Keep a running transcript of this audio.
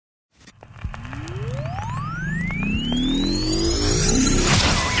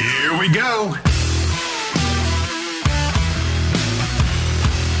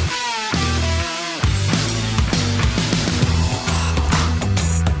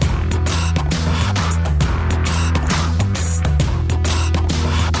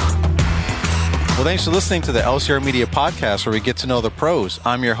Well, thanks for listening to the LCR Media Podcast, where we get to know the pros.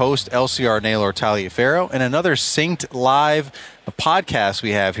 I'm your host, LCR Naylor Taliaferro, and another Synced Live podcast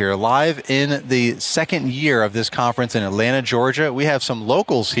we have here, live in the second year of this conference in Atlanta, Georgia. We have some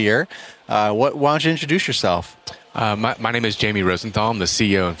locals here. Why don't you introduce yourself? My name is Jamie Rosenthal. I'm the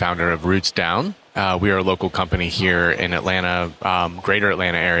CEO and founder of Roots Down. We are a local company here in Atlanta, greater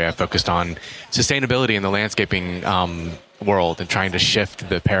Atlanta area, focused on sustainability in the landscaping world and trying to shift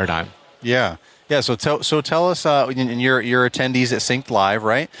the paradigm. Yeah. So tell us, and you're attendees at Synced Live,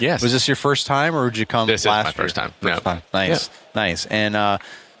 right? Yes. Was this your first time, or did you come last year? This is my first time. First time. Nice. And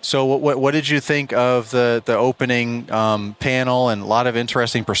so what did you think of the opening panel, and a lot of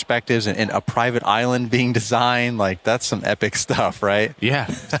interesting perspectives, and a private island being designed? Like, that's some epic stuff, right?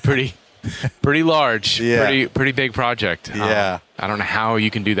 Yeah, pretty large, pretty big project. Yeah. I don't know how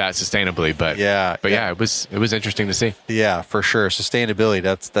you can do that sustainably, but it was interesting to see. Yeah, for sure. Sustainability,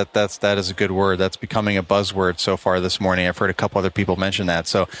 that is a good word. That's becoming a buzzword so far this morning. I've heard a couple other people mention that.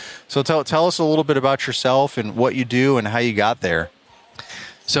 So tell us a little bit about yourself and what you do and how you got there.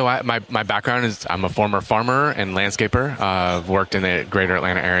 So my background is I'm a former farmer and landscaper. I've worked in the greater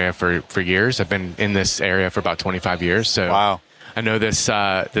Atlanta area for years. I've been in this area for about 25 years. So wow. I know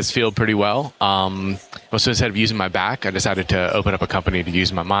this field pretty well. So instead of using my back, I decided to open up a company to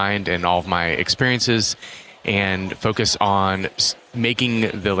use my mind and all of my experiences and focus on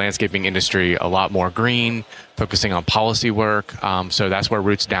making the landscaping industry a lot more green, focusing on policy work. So that's where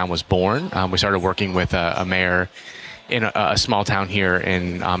Roots Down was born. We started working with a mayor in a small town here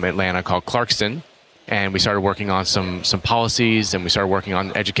in Atlanta called Clarkston. And we started working on some policies, and we started working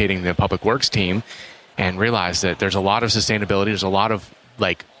on educating the public works team, and realized that there's a lot of sustainability, there's a lot of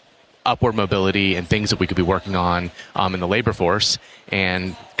like upward mobility and things that we could be working on in the labor force.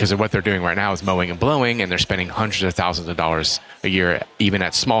 And because of what they're doing right now is mowing and blowing, and they're spending hundreds of thousands of dollars a year, even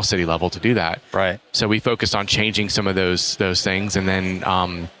at small city level, to do that. Right. So we focused on changing some of those things. And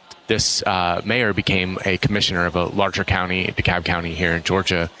then this mayor became a commissioner of a larger county, DeKalb County here in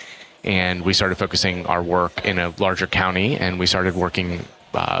Georgia. And we started focusing our work in a larger county, and we started working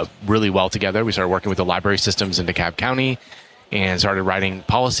really well together. We started working with the library systems in DeKalb County and started writing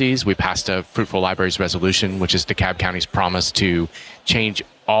policies. We passed a Fruitful Libraries Resolution, which is DeKalb County's promise to change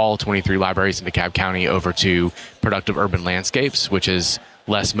all 23 libraries in DeKalb County over to productive urban landscapes, which is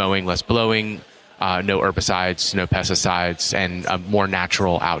less mowing, less blowing, no herbicides, no pesticides, and a more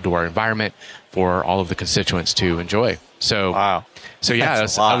natural outdoor environment for all of the constituents to enjoy. So, wow. So yeah,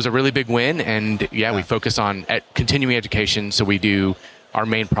 that was a really big win. And we focus on continuing education. So we do, our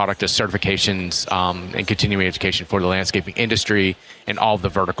main product is certifications and continuing education for the landscaping industry and all of the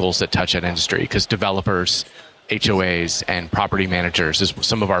verticals that touch that industry, because developers, HOAs, and property managers is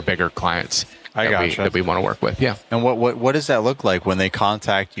some of our bigger clients that we want to work with. Yeah. And what does that look like when they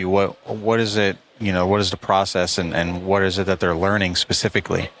contact you? What is it? What is the process, and what is it that they're learning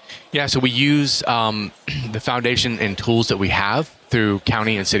specifically? Yeah, so we use the foundation and tools that we have through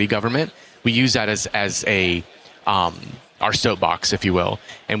county and city government. We use that as a our soapbox, if you will,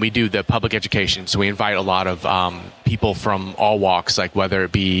 and we do the public education. So we invite a lot of people from all walks, like whether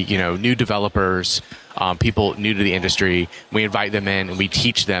it be new developers, people new to the industry. We invite them in, and we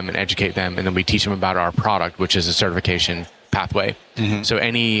teach them and educate them, and then we teach them about our product, which is a certification pathway. Mm-hmm. So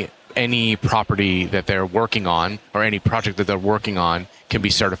any property that they're working on, or any project that they're working on, can be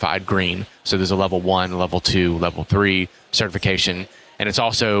certified green. So there's a level 1, level 2, level 3 certification. And it's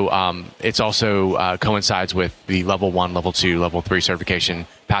also coincides with the level 1, level 2, level 3 certification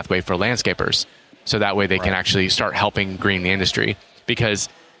pathway for landscapers. So that way they can actually start helping green the industry. Because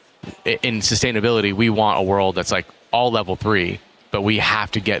in sustainability, we want a world that's like all level 3, but we have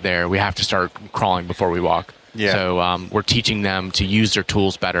to get there. We have to start crawling before we walk. Yeah. So we're teaching them to use their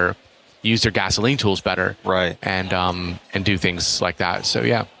tools better, use their gasoline tools better, right, and do things like that. So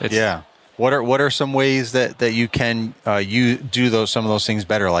yeah. What are some ways that you can you do some of those things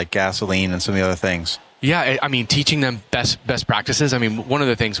better, like gasoline and some of the other things? Yeah, I mean, teaching them best practices. I mean, one of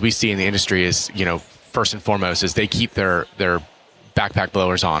the things we see in the industry is, first and foremost, is they keep their backpack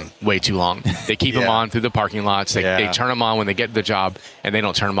blowers on way too long. They keep them on through the parking lots. They turn them on when they get to the job, and they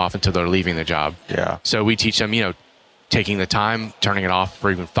don't turn them off until they're leaving the job. Yeah. So we teach them, taking the time, turning it off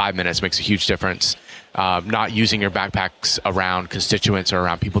for even 5 minutes makes a huge difference. Not using your backpacks around constituents or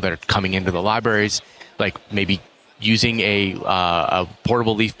around people that are coming into the libraries, like maybe using a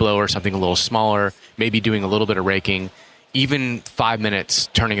portable leaf blower, something a little smaller, maybe doing a little bit of raking. Even 5 minutes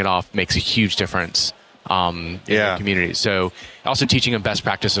turning it off makes a huge difference in the community. So also teaching them best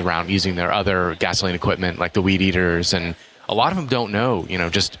practices around using their other gasoline equipment, like the weed eaters. And a lot of them don't know,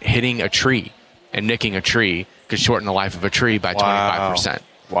 just hitting a tree and nicking a tree could shorten the life of a tree by 25%.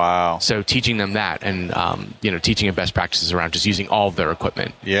 Wow. So teaching them that, and teaching them best practices around just using all of their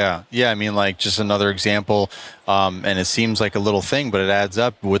equipment. Yeah. I mean, like, just another example, and it seems like a little thing, but it adds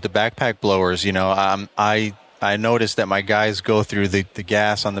up with the backpack blowers. I noticed that my guys go through the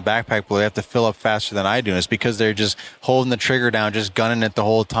gas on the backpack blower. They have to fill up faster than I do. And it's because they're just holding the trigger down, just gunning it the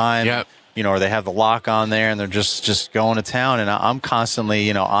whole time. Yep. Or they have the lock on there and they're just going to town. And I'm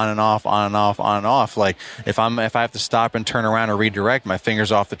constantly, on and off, on and off, on and off. Like if I have to stop and turn around or redirect, my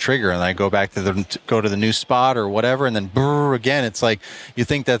finger's off the trigger and I go back to the new spot or whatever. And then brrr, again, it's like, you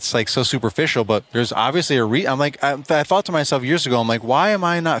think that's like so superficial, but there's obviously I'm like, I thought to myself years ago, I'm like, why am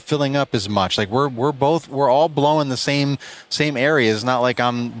I not filling up as much? Like we're all blowing the same area. It's not like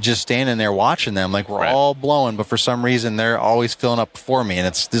I'm just standing there watching them. Like we're all blowing, but for some reason they're always filling up before me. And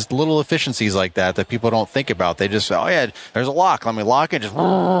it's this little efficiencies like that people don't think about. They just say, oh yeah, there's a lock, let me lock it,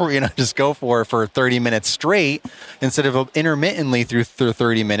 just go for 30 minutes straight instead of intermittently through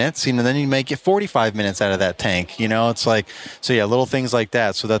 30 minutes. Then you make it 45 minutes out of that tank. It's like, so yeah, little things like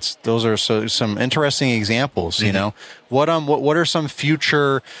that. So those are some interesting examples. Mm-hmm. What are some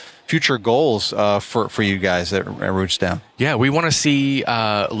future goals for you guys at Roots Down? Yeah, we want to see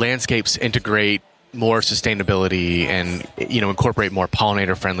landscapes integrate more sustainability and incorporate more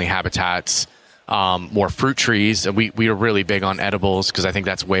pollinator-friendly habitats, more fruit trees. We are really big on edibles because I think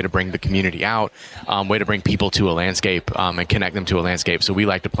that's a way to bring the community out, way to bring people to a landscape and connect them to a landscape. So we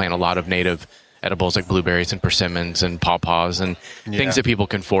like to plant a lot of native edibles like blueberries and persimmons and pawpaws and things that people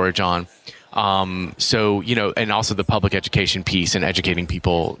can forage on. And also the public education piece and educating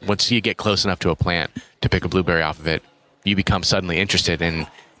people. Once you get close enough to a plant to pick a blueberry off of it, you become suddenly interested in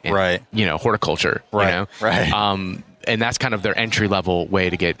horticulture, right. And that's kind of their entry level way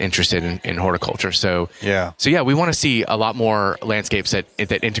to get interested in horticulture. So we want to see a lot more landscapes that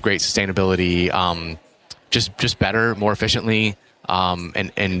integrate sustainability, just better, more efficiently,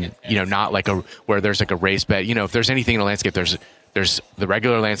 and not like where there's like a raised bed. If there's anything in a landscape, there's the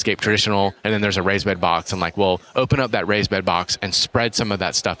regular landscape, traditional, and then there's a raised bed box. I'm like, well, open up that raised bed box and spread some of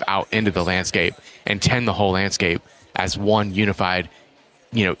that stuff out into the landscape and tend the whole landscape as one unified,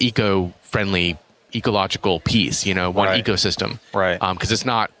 eco-friendly, ecological piece, one ecosystem. Right. Because it's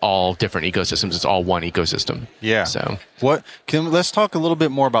not all different ecosystems, it's all one ecosystem. Yeah. So let's talk a little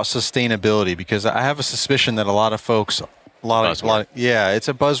bit more about sustainability, because I have a suspicion that a lot of folks, it's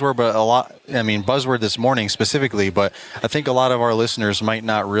a buzzword, but buzzword this morning specifically, but I think a lot of our listeners might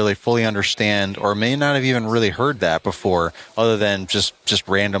not really fully understand or may not have even really heard that before, other than just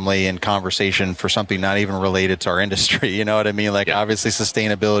randomly in conversation for something not even related to our industry. You know what I mean? Obviously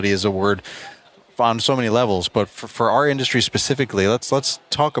sustainability is a word on so many levels, but for our industry specifically, let's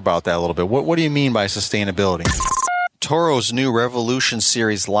talk about that a little bit. What do you mean by sustainability? Toro's new Revolution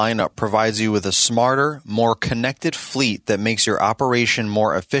Series lineup provides you with a smarter, more connected fleet that makes your operation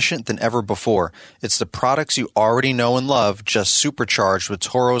more efficient than ever before. It's the products you already know and love, just supercharged with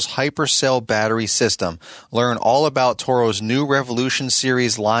Toro's HyperCell battery system. Learn all about Toro's new Revolution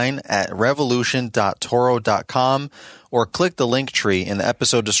Series line at revolution.toro.com or click the link tree in the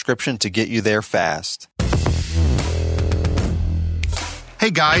episode description to get you there fast. Hey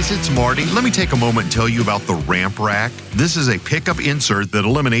guys, it's Marty. Let me take a moment and tell you about the Ramp Rack. This is a pickup insert that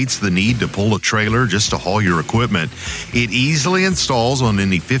eliminates the need to pull a trailer just to haul your equipment. It easily installs on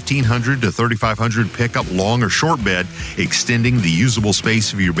any 1500 to 3500 pickup long or short bed, extending the usable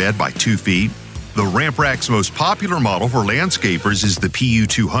space of your bed by 2 feet. The Ramp Rack's most popular model for landscapers is the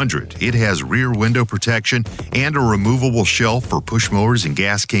PU200. It has rear window protection and a removable shelf for push mowers and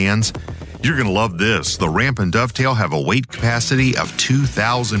gas cans. You're going to love this. The Ramp and Dovetail have a weight capacity of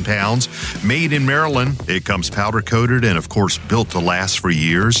 2,000 pounds. Made in Maryland, it comes powder coated and, of course, built to last for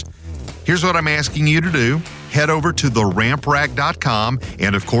years. Here's what I'm asking you to do. Head over to theramprack.com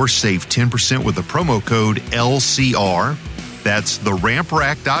and, of course, save 10% with the promo code LCR. That's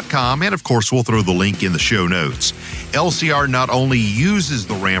theramprack.com, and of course, we'll throw the link in the show notes. LCR not only uses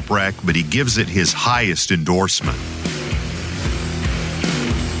the Ramp Rack, but he gives it his highest endorsement.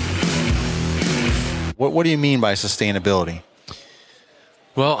 What do you mean by sustainability?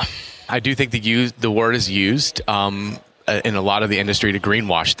 Well, I do think the word is used in a lot of the industry to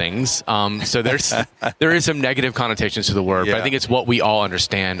greenwash things. So there is some negative connotations to the word, but I think it's what we all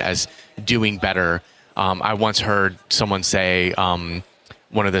understand as doing better. I once heard someone say,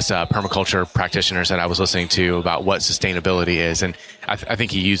 one of this permaculture practitioners that I was listening to about what sustainability is, and I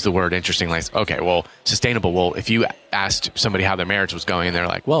think he used the word interestingly. Okay, well, sustainable. Well, if you asked somebody how their marriage was going, and they're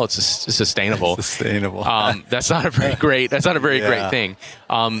like, "Well, it's sustainable." Sustainable. That's not a very great. That's not a very great thing.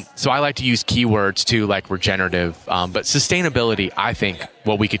 So I like to use keywords too, like regenerative. But sustainability, I think,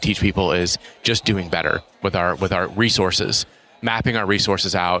 what we could teach people is just doing better with our resources. mapping our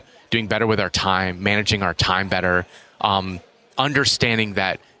resources out, doing better with our time, managing our time better, understanding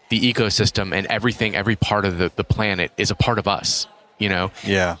that the ecosystem and everything, every part of the planet is a part of us, you know?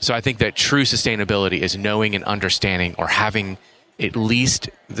 Yeah. So I think that true sustainability is knowing and understanding, or having at least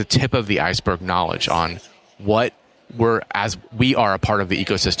the tip of the iceberg knowledge on what as we are a part of the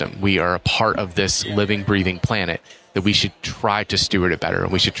ecosystem. We are a part of this living, breathing planet, that we should try to steward it better.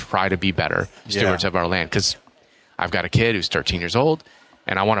 And we should try to be better stewards of our land. Because I've got a kid who's 13 years old,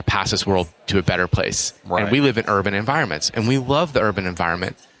 and I want to pass this world to a better place. Right. And we live in urban environments, and we love the urban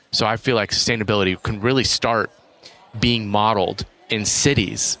environment. So I feel like sustainability can really start being modeled in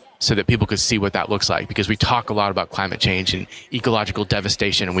cities, so that people could see what that looks like. Because we talk a lot about climate change and ecological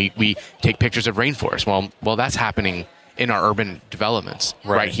devastation, and we take pictures of rainforests. Well, that's happening in our urban developments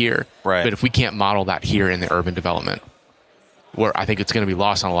right here. Right. But if we can't model that here in the urban development, where I think it's going to be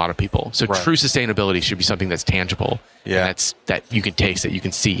lost on a lot of people. So true sustainability should be something that's tangible, and that you can taste, that you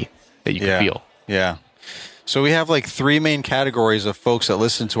can see, that you can feel. Yeah. So we have like three main categories of folks that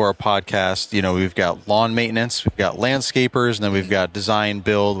listen to our podcast. You know, we've got lawn maintenance, we've got landscapers, and then we've got design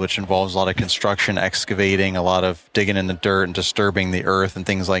build, which involves a lot of construction, excavating, a lot of digging in the dirt and disturbing the earth and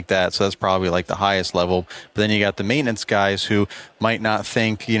things like that. So that's probably like the highest level. But then you got the maintenance guys who might not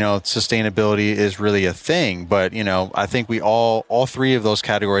think, you know, sustainability is really a thing. But, you know, I think we all three of those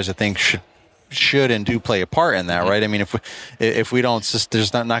categories, I think, should and do play a part in that, right? I mean, if we don't,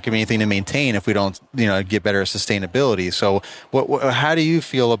 there's not going to be anything to maintain if we don't, you know, get better at sustainability. So, how do you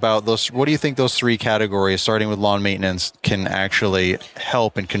feel about those? What do you think those three categories, starting with lawn maintenance, can actually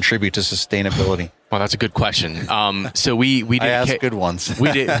help and contribute to sustainability? Well, that's a good question. So we did. I asked good ones. We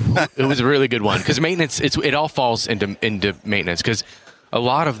did. It was a really good one, because maintenance. It all falls into maintenance, because a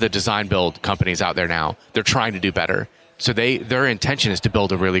lot of the design build companies out there now, they're trying to do better. So their intention is to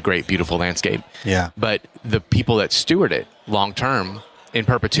build a really great, beautiful landscape. Yeah. But the people that steward it long term, in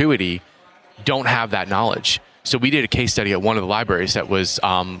perpetuity, don't have that knowledge. So we did a case study at one of the libraries that was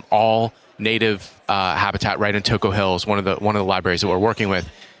all native habitat right in Toco Hills. One of the libraries that we're working with,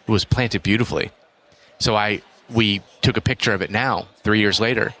 it was planted beautifully. So we took a picture of it now, 3 years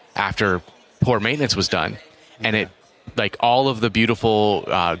later, after poor maintenance was done, and it. Like all of the beautiful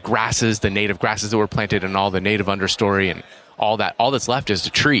grasses, the native grasses that were planted, and all the native understory, and all that's left is the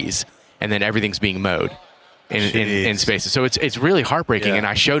trees, and then everything's being mowed in spaces. So it's really heartbreaking. And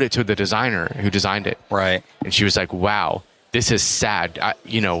I showed it to the designer who designed it, right? And she was like, "Wow, this is sad." I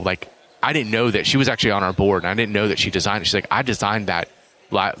didn't know that she was actually on our board, and I didn't know that she designed it. She's like, "I designed that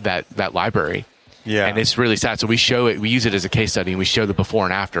library." Yeah. And it's really sad. So we use it as a case study, and we show the before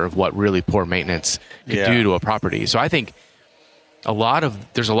and after of what really poor maintenance could do to a property. So I think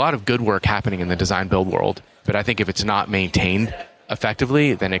there's a lot of good work happening in the design build world, but I think if it's not maintained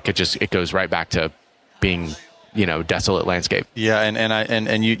effectively, then it goes right back to being, you know, desolate landscape. Yeah.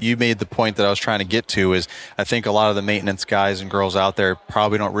 And you made the point that I was trying to get to is I think a lot of the maintenance guys and girls out there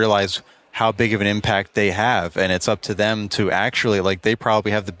probably don't realize how big of an impact they have. And it's up to them to actually, like, they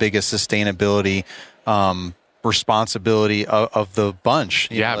probably have the biggest sustainability responsibility of the bunch.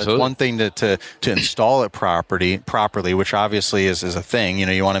 You know, absolutely. It's one thing to install it properly, which obviously is a thing. You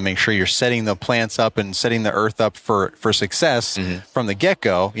know, you want to make sure you're setting the plants up and setting the earth up for success from the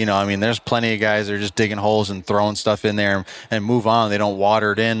get-go. You know, I mean, there's plenty of guys that are just digging holes and throwing stuff in there and move on. They don't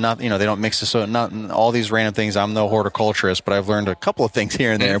water it in, nothing, you know, they don't mix it, so nothing, all these random things. I'm no horticulturist, but I've learned a couple of things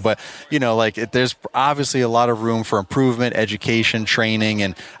here and there. But, you know, like there's obviously a lot of room for improvement, education, training,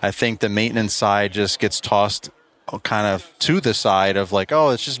 and I think the maintenance side just gets tossed kind of to the side of like, oh,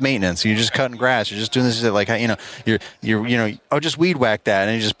 it's just maintenance. You're just cutting grass. You're just doing this. Like, you know, you're just weed whack that,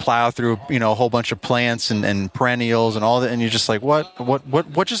 and you just plow through, you know, a whole bunch of plants and perennials and all that, and you're just like,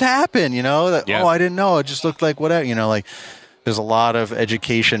 what just happened? You know, oh, I didn't know. It just looked like whatever. You know, like there's a lot of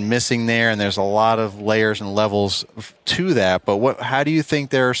education missing there, and there's a lot of layers and levels to that. But how do you think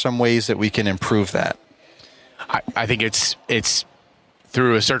there are some ways that we can improve that? I think it's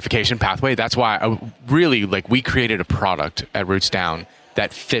through a certification pathway. That's why we created a product at Roots Down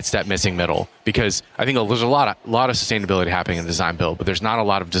that fits that missing middle, because I think there's a lot of sustainability happening in the design build, but there's not a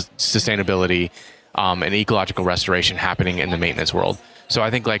lot of sustainability and ecological restoration happening in the maintenance world. So I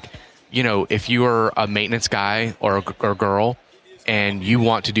think, like, you know, if you're a maintenance guy or girl and you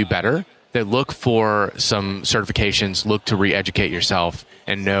want to do better, then look for some certifications, look to re-educate yourself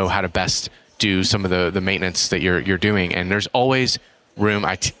and know how to best do some of the maintenance that you're doing. And there's always room.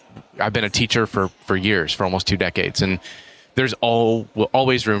 I've been a teacher for years, for almost 2 decades, and there's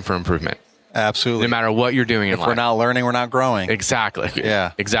always room for improvement. Absolutely. No matter what you're doing in life. If we're not learning, we're not growing. Exactly.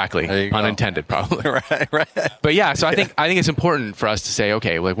 Yeah. Exactly. Unintended, probably. Right. But yeah, so I think it's important for us to say,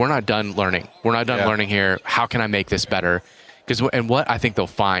 okay, like, we're not done learning. We're not done learning here. How can I make this better? And what I think they'll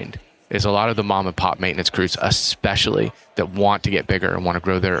find is a lot of the mom and pop maintenance crews, especially that want to get bigger and want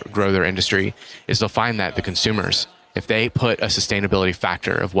to grow their industry, is they'll find that the consumers, if they put a sustainability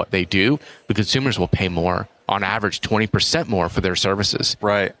factor of what they do, the consumers will pay more, on average 20% more for their services.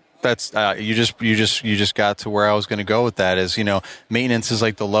 Right. That's you just got to where I was going to go with that. Is, maintenance is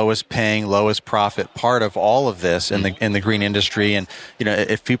like the lowest paying, lowest profit part of all of this in the green industry. And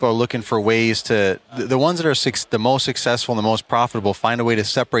if people are looking for ways to, the ones that are the most successful and the most profitable, find a way to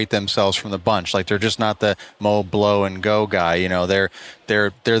separate themselves from the bunch. Like, they're just not the mow, blow, and go guy. They're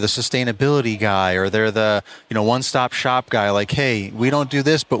the sustainability guy, or they're the one-stop shop guy. Like, hey, we don't do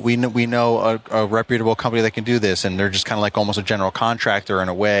this, but we know a reputable company that can do this, and they're just kind of like almost a general contractor in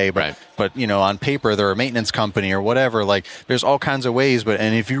a way. But on paper they're a maintenance company or whatever. Like, there's all kinds of ways.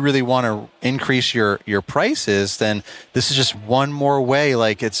 And if you really want to increase your prices, then this is just one more way.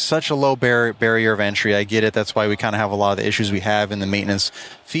 Like, it's such a low barrier of entry. I get it. That's why we kind of have a lot of the issues we have in the maintenance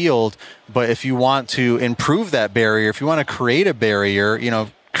field. But if you want to improve that barrier, if you want to create a barrier,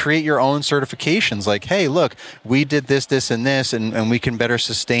 create your own certifications. Like, hey, look, we did this, and this, and we can better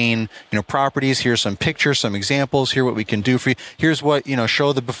sustain, properties. Here's some pictures, some examples. Here what we can do for you. Here's what,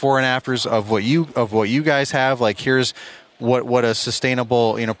 show the before and afters of what you guys have. Like, here's what a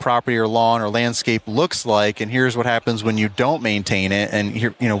sustainable, property or lawn or landscape looks like. And here's what happens when you don't maintain it. And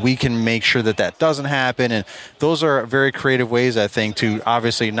here, we can make sure that doesn't happen. And those are very creative ways, I think, to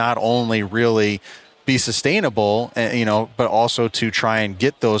obviously not only really be sustainable, but also to try and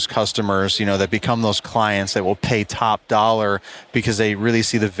get those customers, that become those clients that will pay top dollar because they really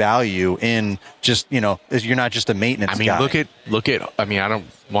see the value in just, you're not just a maintenance guy. Look at, I don't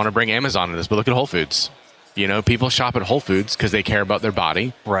want to bring Amazon into this, but look at Whole Foods. People shop at Whole Foods because they care about their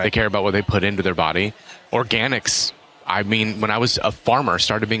body. Right. They care about what they put into their body. Organics. When I was a farmer,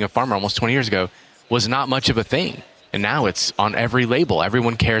 started being a farmer almost 20 years ago, was not much of a thing. And now it's on every label.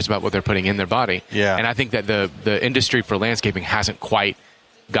 Everyone cares about what they're putting in their body. Yeah. And I think that the industry for landscaping hasn't quite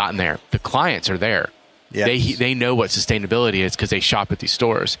gotten there. The clients are there. Yes. They know what sustainability is because they shop at these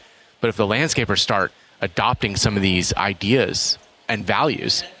stores. But if the landscapers start adopting some of these ideas and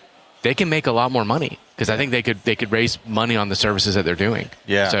values, they can make a lot more money, because I think they could raise money on the services that they're doing.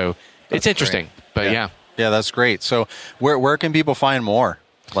 Yeah. So it's interesting. Great. But yeah. Yeah, that's great. So where can people find more?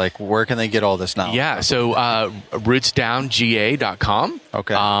 Like, where can they get all this knowledge? Yeah, so rootsdownga.com.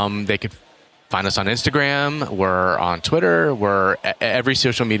 Okay. They could find us on Instagram. We're on Twitter. We're every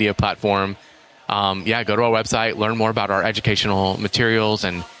social media platform. Go to our website, learn more about our educational materials.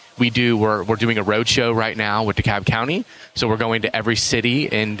 And we're doing a road show right now with DeKalb County. So we're going to every city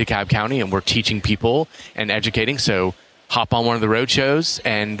in DeKalb County, and we're teaching people and educating. So hop on one of the road shows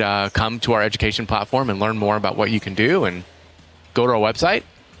and come to our education platform and learn more about what you can do, and go to our website.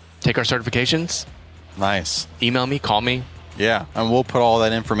 Take our certifications. Nice. Email me, call me. Yeah, and we'll put all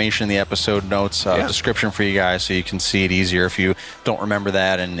that information in the episode notes description for you guys, so you can see it easier if you don't remember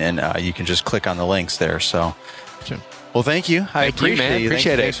that, and you can just click on the links there. So, sure. Well, thank you. I appreciate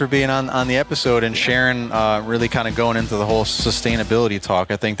it. Thanks for being on the episode and sharing, really kind of going into the whole sustainability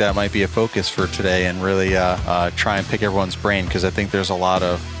talk. I think that might be a focus for today, and really try and pick everyone's brain, because I think there's a lot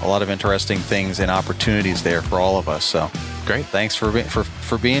of interesting things and opportunities there for all of us. So great. Thanks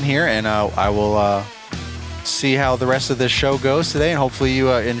for being here, and I will see how the rest of this show goes today, and hopefully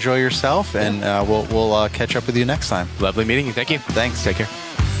you enjoy yourself, and we'll catch up with you next time. Lovely meeting you. Thank you. Thanks. Take care.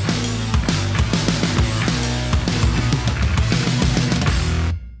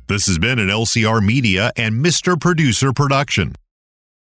 This has been an LCR Media and Mr. Producer production.